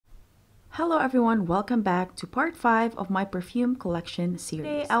Hello everyone, welcome back to part 5 of my perfume collection series.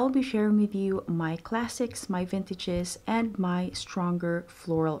 Today I will be sharing with you my classics, my vintages, and my stronger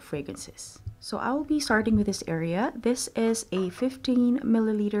floral fragrances. So I will be starting with this area. This is a 15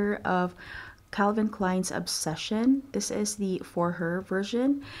 milliliter of Calvin Klein's Obsession. This is the For Her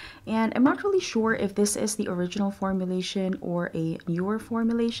version, and I'm not really sure if this is the original formulation or a newer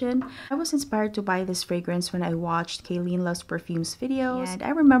formulation. I was inspired to buy this fragrance when I watched Kaylene Loves Perfumes videos, and I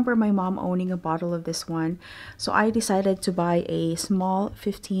remember my mom owning a bottle of this one, so I decided to buy a small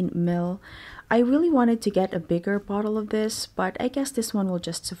 15 ml. I really wanted to get a bigger bottle of this, but I guess this one will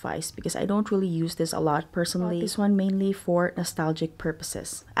just suffice because I don't really use this a lot personally. This one mainly for nostalgic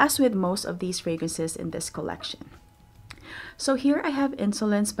purposes, as with most of these fragrances in this collection. So here I have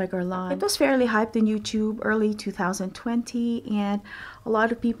Insolence by Guerlain. It was fairly hyped in YouTube early 2020, and a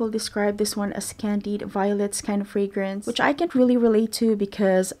lot of people describe this one as candied violets kind of fragrance, which I can't really relate to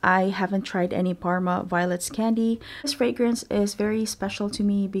because I haven't tried any Parma Violets candy. This fragrance is very special to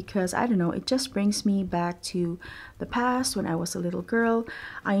me because, I don't know, it just brings me back to the past when I was a little girl.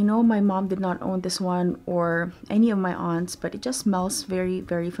 I know my mom did not own this one or any of my aunts, but it just smells very,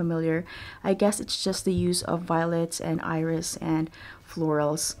 very familiar. I guess it's just the use of violets and iris and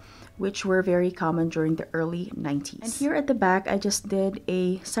florals, which were very common during the early 90s. And here at the back, I just did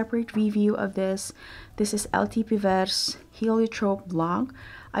a separate review of this. This is LT Piver's Heliotrope Blanc.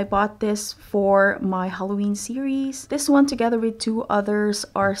 I bought this for my Halloween series. This one, together with two others,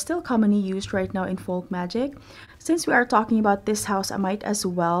 are still commonly used right now in folk magic. Since we are talking about this house, I might as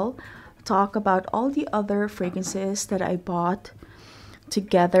well talk about all the other fragrances that I bought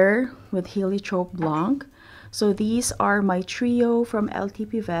together with Heliotrope Blanc. So these are my trio from LT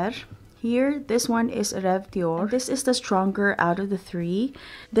Piver. Here, this one is Reve Dior. This is the stronger out of the three.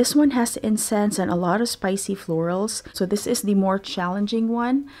 This one has incense and a lot of spicy florals. So this is the more challenging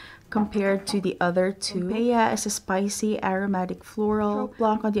one compared to the other two. Pompeia is a spicy aromatic floral.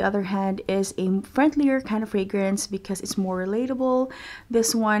 Blanc, on the other hand, is a friendlier kind of fragrance because it's more relatable.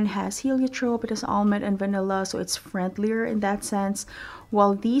 This one has heliotrope, it has almond and vanilla, so it's friendlier in that sense.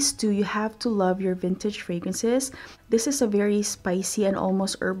 While these two, you have to love your vintage fragrances. This is a very spicy and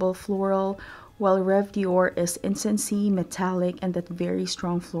almost herbal floral, while Reve Dior is incensey, metallic, and that very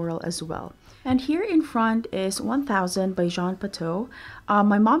strong floral as well. And here in front is 1000 by Jean Patou.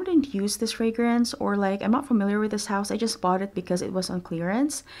 My mom didn't use this fragrance, or I'm not familiar with this house. I just bought it because it was on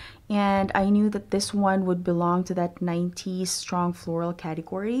clearance. And I knew that this one would belong to that 90s strong floral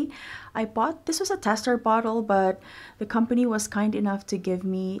category. I bought, this was a tester bottle, but the company was kind enough to give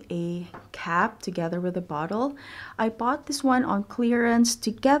me a cap together with the bottle. I bought this one on clearance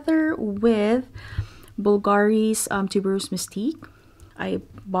together with Bulgari's Tubereuse Mystique. I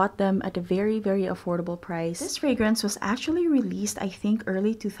bought them at a very, very affordable price. This fragrance was actually released, I think,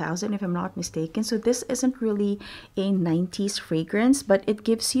 early 2000 if I'm not mistaken. So this isn't really a 90s fragrance, but it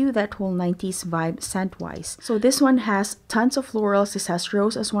gives you that whole 90s vibe scent-wise. So this one has tons of florals. This has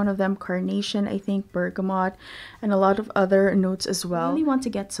rose as one of them, carnation, I think, bergamot, and a lot of other notes as well. I really want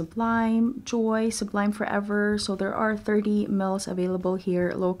to get Sublime, Joy, Sublime Forever. So there are 30 mils available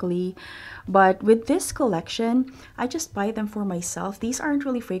here locally. But with this collection, I just buy them for myself. These aren't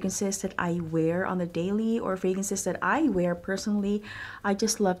really fragrances that I wear on the daily or fragrances that I wear personally. I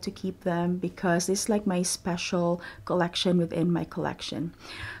just love to keep them because this is like my special collection within my collection.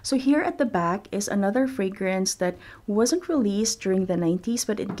 So here at the back is another fragrance that wasn't released during the 90s,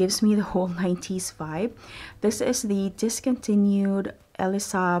 but it gives me the whole 90s vibe. This is the discontinued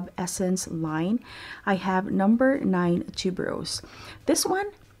Saab Essence line. I have number 9 Tubereuse. This one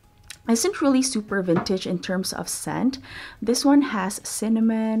isn't really super vintage in terms of scent. This one has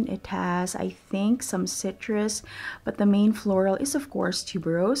cinnamon, it has, I think, some citrus, but the main floral is, of course,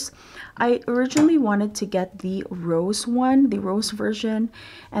 tuberose. I originally wanted to get the rose one, the rose version,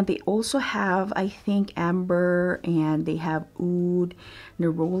 and they also have, I think, amber, and they have oud,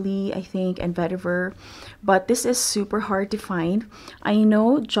 neroli, I think, and vetiver, but this is super hard to find. I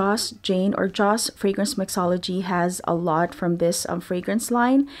know Joss Fragrance Mixology has a lot from this fragrance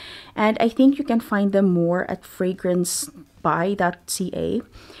line, and I think you can find them more at fragrancebuy.ca,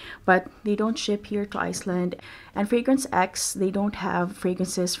 but they don't ship here to Iceland. And Fragrance X, they don't have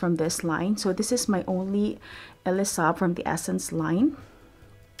fragrances from this line. So this is my only Saab from the Essence line.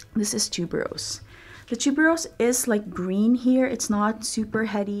 This is Tuberose. The tuberose is like green here. It's not super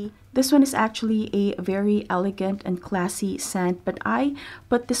heady. This one is actually a very elegant and classy scent, but I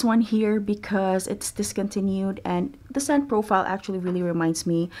put this one here because it's discontinued and the scent profile actually really reminds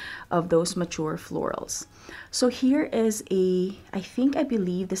me of those mature florals. So here is I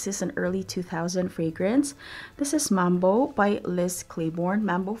believe this is an early 2000 fragrance. This is Mambo by Liz Claiborne,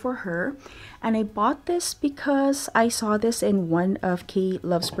 Mambo for Her. And I bought this because I saw this in one of Kay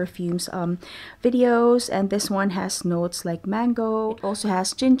Loves Perfumes videos, and this one has notes like mango. It also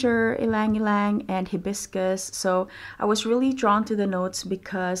has ginger, ylang ylang, and hibiscus. So I was really drawn to the notes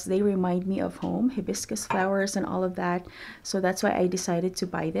because they remind me of home, hibiscus flowers and all of that. So that's why I decided to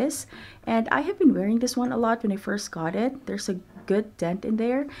buy this. And I have been wearing this one a lot when I first got it. There's a good dent in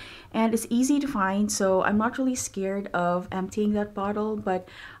there and it's easy to find, so I'm not really scared of emptying that bottle, but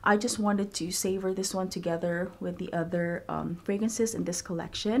I just wanted to savor this one together with the other fragrances in this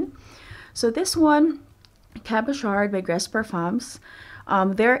collection. So this one, Cabochard by Gres Perfumes.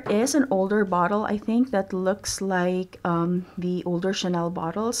 There is an older bottle, I think, that looks like the older Chanel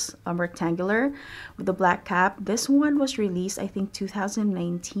bottles, rectangular with the black cap. This one was released, I think,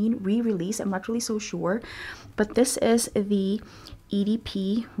 2019, re-release. I'm not really so sure, but this is the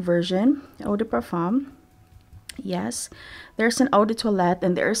EDP version, Eau de Parfum. Yes, there's an Eau de Toilette,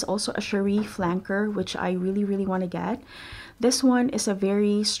 and there's also a Cherie flanker, which I really want to get. This one is a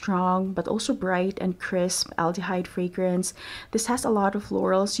very strong but also bright and crisp aldehyde fragrance. This has a lot of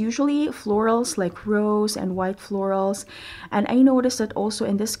florals, usually florals like rose and white florals. And I noticed that also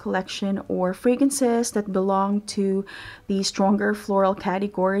in this collection, or fragrances that belong to the stronger floral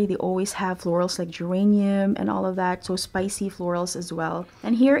category, they always have florals like geranium and all of that, so spicy florals as well.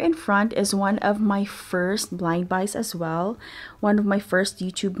 And here in front is one of my first blind buys as well. One of my first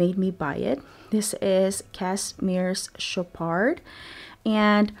YouTube made me buy it. This is Casmir's Chopard,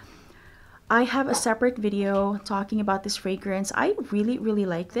 and I have a separate video talking about this fragrance. I really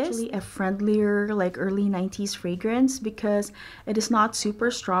like this. Actually a friendlier, like early 90s fragrance because it is not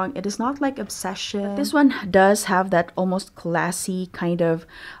super strong. It is not like Obsession. But this one does have that almost classy kind of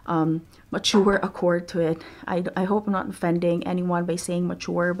mature accord to it. I hope I'm not offending anyone by saying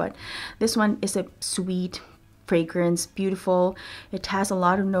mature, but this one is a sweet fragrance, beautiful. It has a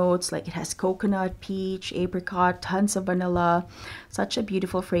lot of notes, like it has coconut, peach, apricot, tons of vanilla. Such a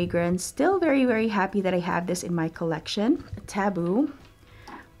beautiful fragrance. Still very happy that I have this in my collection. Tabu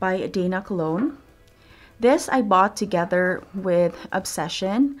by Dana Cologne. This I bought together with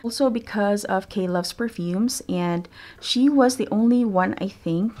Obsession, also because of Kay Loves Perfumes, and she was the only one, I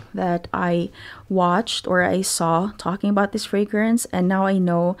think, that I watched or I saw talking about this fragrance, and now I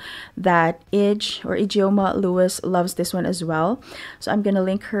know that Ijeoma Lewis loves this one as well. So I'm gonna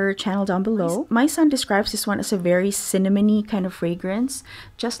link her channel down below. My son describes this one as a very cinnamony kind of fragrance,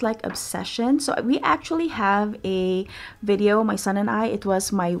 just like Obsession. So we actually have a video, my son and I. It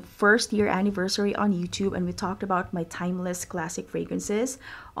was my first year anniversary on YouTube, and we talked about my timeless classic fragrances,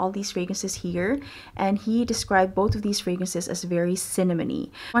 all these fragrances here, and he described both of these fragrances as very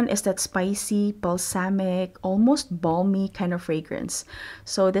cinnamony. One is that spicy, balsamic, almost balmy kind of fragrance.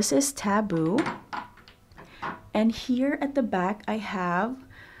 So this is Tabu, and here at the back I have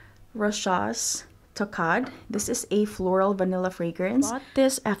Rochas Tocade. This is a floral vanilla fragrance. I bought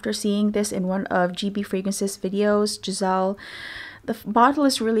this after seeing this in one of GB Fragrances videos, Giselle. The bottle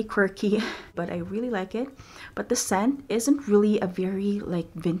is really quirky, but I really like it. But the scent isn't really a very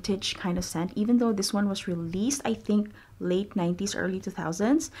like vintage kind of scent, even though this one was released, I think, late 90s, early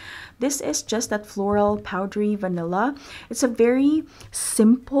 2000s. This is just that floral, powdery vanilla. It's a very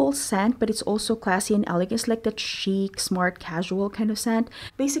simple scent, but it's also classy and elegant. It's like that chic, smart, casual kind of scent.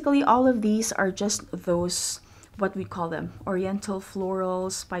 Basically, all of these are just those, what we call them, oriental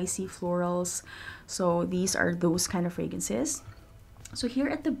florals, spicy florals. So these are those kind of fragrances. So here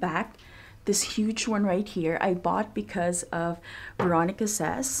at the back, this huge one right here, I bought because of Veronica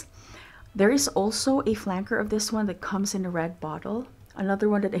Says. There is also a flanker of this one that comes in a red bottle. Another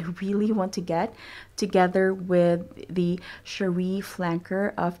one that I really want to get, together with the Cherie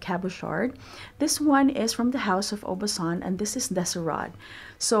flanker of Cabochard. This one is from the house of Aubusson, and this is Desirade.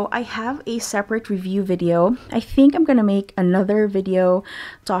 So I have a separate review video. I think I'm gonna make another video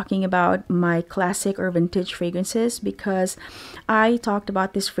talking about my classic or vintage fragrances, because I talked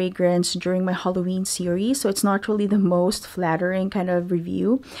about this fragrance during my Halloween series, so it's not really the most flattering kind of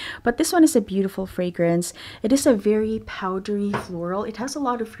review. But this one is a beautiful fragrance. It is a very powdery floral. It has a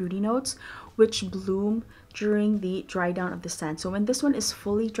lot of fruity notes which bloom during the dry down of the scent. So when this one is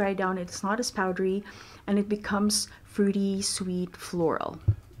fully dried down, it's not as powdery and it becomes fruity, sweet, floral.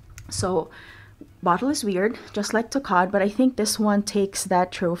 So bottle is weird, just like Tocade, but I think this one takes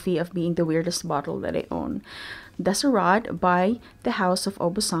that trophy of being the weirdest bottle that I own. Desirade by the House of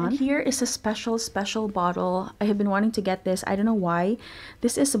Aubusson. And here is a special bottle. I have been wanting to get this. I don't know why.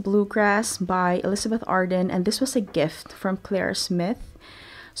 This is a Bluegrass by Elizabeth Arden, and this was a gift from Claire Smith.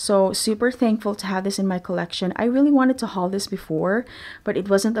 So super thankful to have this in my collection. I really wanted to haul this before, but it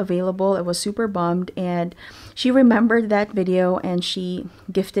wasn't available. I was super bummed, and she remembered that video and she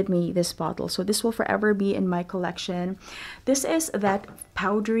gifted me this bottle. So this will forever be in my collection. This is that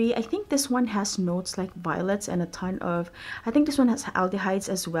powdery. I think this one has notes like violets and a ton of, I think this one has aldehydes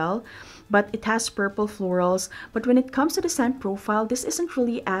as well, but it has purple florals. But when it comes to the scent profile, this isn't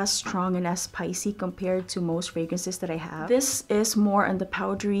really as strong and as spicy compared to most fragrances that I have. This is more on the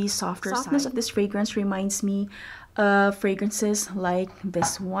powdery, softer softness of this fragrance reminds me of fragrances like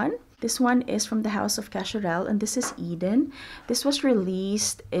this one. This one is from the House of Cacharel, and this is Eden. This was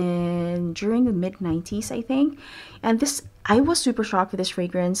released during the mid-90s, I think. And this, I was super shocked with this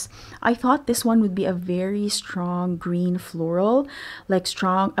fragrance. I thought this one would be a very strong green floral, like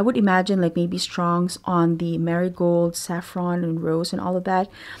strong, I would imagine like maybe strongs on the marigold, saffron, and rose and all of that.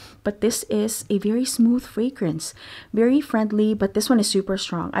 But this is a very smooth fragrance, very friendly, but this one is super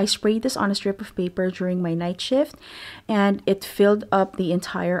strong. I sprayed this on a strip of paper during my night shift, and it filled up the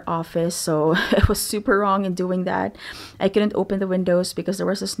entire office, so I was super wrong in doing that. I couldn't open the windows because there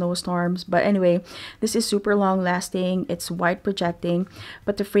was a snowstorm, but anyway, this is super long lasting. It's wide projecting,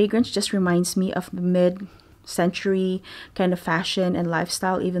 but the fragrance just reminds me of the mid-century kind of fashion and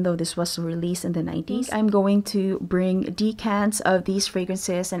lifestyle, even though this was released in the 90s. I'm going to bring decants of these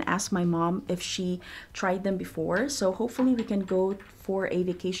fragrances and ask my mom if she tried them before. So hopefully we can go for a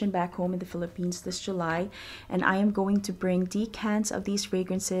vacation back home in the Philippines this July, and I am going to bring decants of these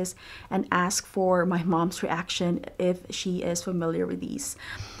fragrances and ask for my mom's reaction if she is familiar with these.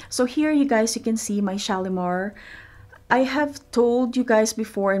 So here, you guys, you can see my Shalimar. I have told you guys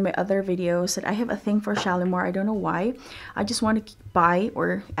before in my other videos that I have a thing for Shalimar. I don't know why. I just want to buy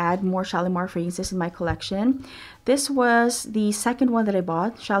or add more Shalimar fragrances in my collection. This was the second one that I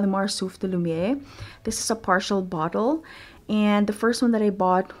bought, Shalimar Souffle de Lumière. This is a partial bottle. And the first one that I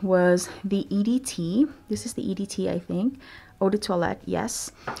bought was the EDT. This is the EDT, I think. Eau de Toilette,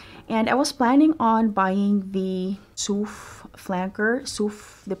 yes. And I was planning on buying the Souffle Flanker,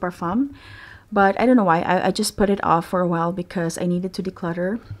 Souffle de Parfum. But I don't know why. I just put it off for a while because I needed to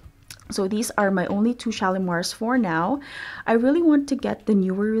declutter. So these are my only two Shalimars for now. I really want to get the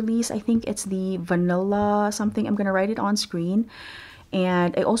newer release. I think it's the vanilla something. I'm going to write it on screen.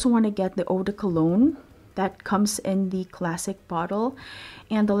 And I also want to get the Eau de Cologne that comes in the classic bottle.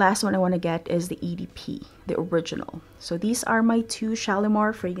 And the last one I want to get is the EDP, the original. So these are my two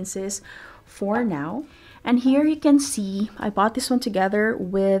Shalimar fragrances for now. And here you can see, I bought this one together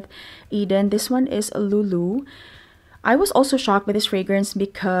with Eden. This one is Lulu. I was also shocked by this fragrance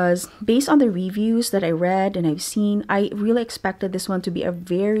because based on the reviews that I read and I've seen, I really expected this one to be a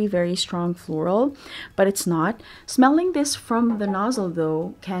very strong floral, but it's not. Smelling this from the nozzle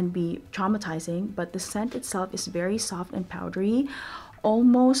though can be traumatizing, but the scent itself is very soft and powdery,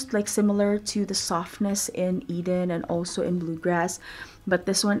 almost like similar to the softness in Eden and also in Bluegrass, but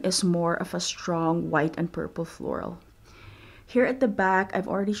this one is more of a strong white and purple floral. Here at the back, I've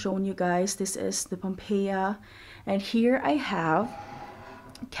already shown you guys, this is the Pompeia. And here I have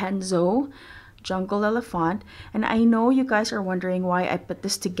Kenzo Jungle Elephant. And I know you guys are wondering why I put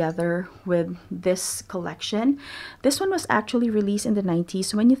this together with this collection. This one was actually released in the 90s.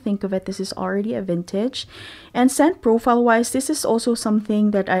 So when you think of it, this is already a vintage. And scent profile wise, this is also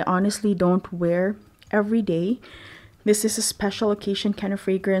something that I honestly don't wear every day. This is a special occasion kind of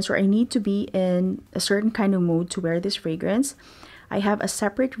fragrance, or I need to be in a certain kind of mood to wear this fragrance. I have a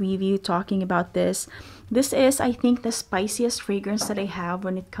separate review talking about this. This is, I think, the spiciest fragrance that I have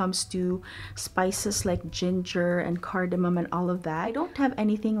when it comes to spices like ginger and cardamom and all of that. I don't have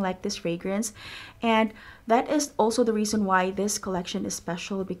anything like this fragrance, and that is also the reason why this collection is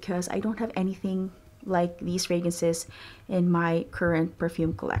special, because I don't have anything like these fragrances in my current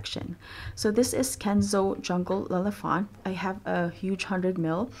perfume collection. So this is Kenzo Jungle L'Elephant. I have a huge 100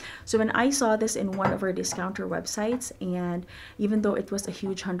 ml. So when I saw this in one of our discounter websites, and even though it was a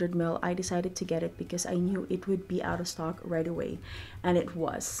huge 100 ml, I decided to get it because I knew it would be out of stock right away, and it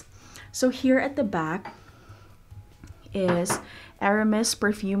was. So here at the back is Aramis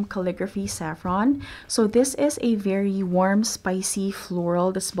Perfume Calligraphy Saffron. So this is a very warm, spicy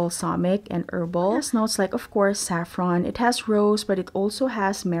floral that's balsamic and herbal. It has notes like, of course, saffron. It has rose, but it also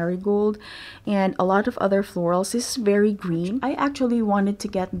has marigold and a lot of other florals. This is very green. I actually wanted to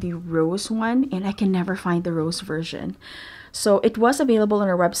get the rose one, and I can never find the rose version. So it was available on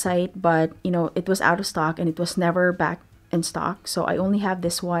our website, but you know, it was out of stock and it was never back in stock. So I only have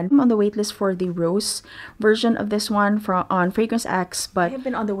this one. I'm on the waitlist for the rose version of this one from on Fragrance X, but I have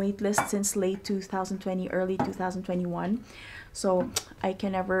been on the waitlist since late 2020, early 2021. So I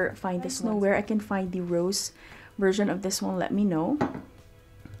can never find this one. Where I can find the rose version of this one, let me know.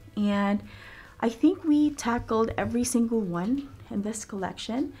 And I think we tackled every single one in this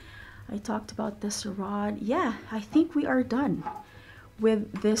collection. I talked about the Desirade. Yeah, I think we are done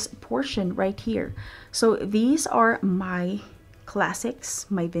with this portion right here. So these are my classics,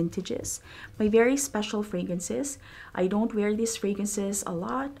 my vintages, my very special fragrances. I don't wear these fragrances a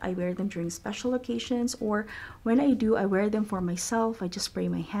lot. I wear them during special occasions, or when I do, I wear them for myself. I just spray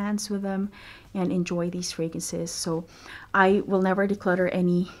my hands with them and enjoy these fragrances. So I will never declutter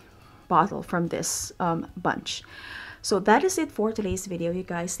any bottle from this bunch. So that is it for today's video, you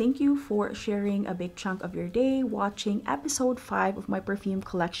guys. Thank you for sharing a big chunk of your day watching episode 5 of my perfume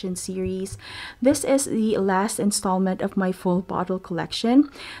collection series. This is the last installment of my full bottle collection.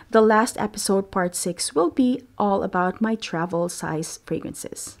 The last episode, part 6, will be all about my travel size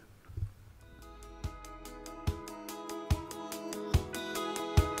fragrances.